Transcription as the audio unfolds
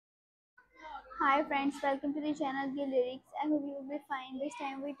Hi friends, welcome to the channel Gay Lyrics. I hope you will be fine. This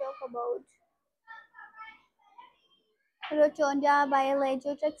time we talk about Rotonda by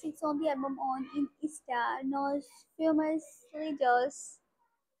Alejo, track 6 on the album on in ESTA, knows famous LEJOS.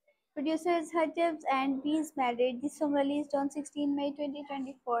 Producers Hutchins and Bees married. This song released on 16 May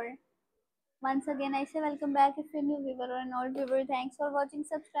 2024. Once again, I say welcome back if you're new viewer or an old viewer. Thanks for watching.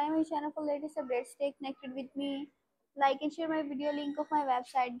 Subscribe my channel for latest updates. Stay connected with me. Like and share my video link of my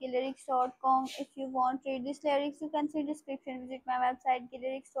website gillyrics.com. If you want to read these lyrics, you can see description. Visit my website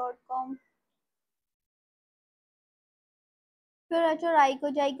gillyrics.com. Puerto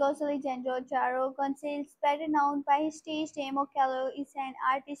Rico Jaigos Alejandro Charo Gonzalez, better known by his stage name Ocalo, is an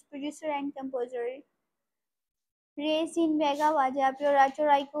artist, producer, and composer. Raised in Vega Baja, Puerto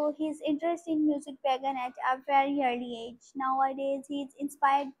Rico, his interest in music began at a very early age. Nowadays, he is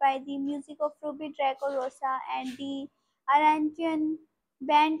inspired by the music of Ruby Draco Rosa and the Argentine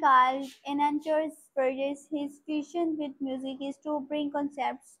band called Enanchos Verdes. His vision with music is to bring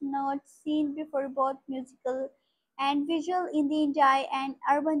concepts not seen before, both musical and visual, in the indie and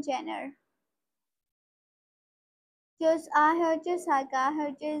urban genre. Hurjes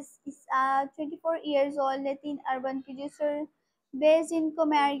is a 24 years old Latin urban producer based in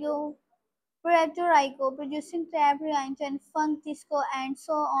Comerio, Puerto Rico, producing trap, reggaeton, funk, disco, and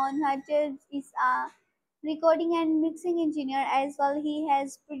so on. Hurjes is a recording and mixing engineer as well. He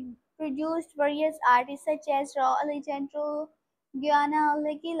has produced various artists such as Raw Alejandro, Gianna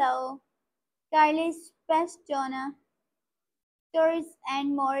Lequilao, Carlos Pastona, tours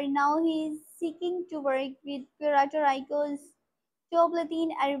and more. Now he is seeking to work with Puerto Rico's top Latin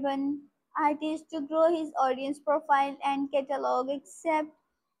urban artists to grow his audience profile and catalog. Accept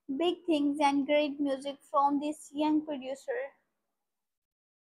big things and great music from this young producer.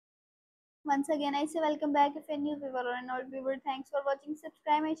 Once again, I say welcome back if you're a new viewer or an old viewer. Thanks for watching.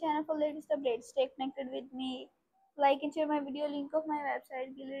 Subscribe my channel for latest updates. Stay connected with me. Like and share my video link of my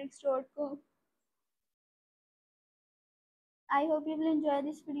website, gillyrics.com. I hope you will enjoy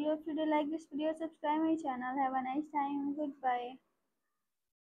this video. If you do like this video, subscribe my channel. Have a nice time. Goodbye.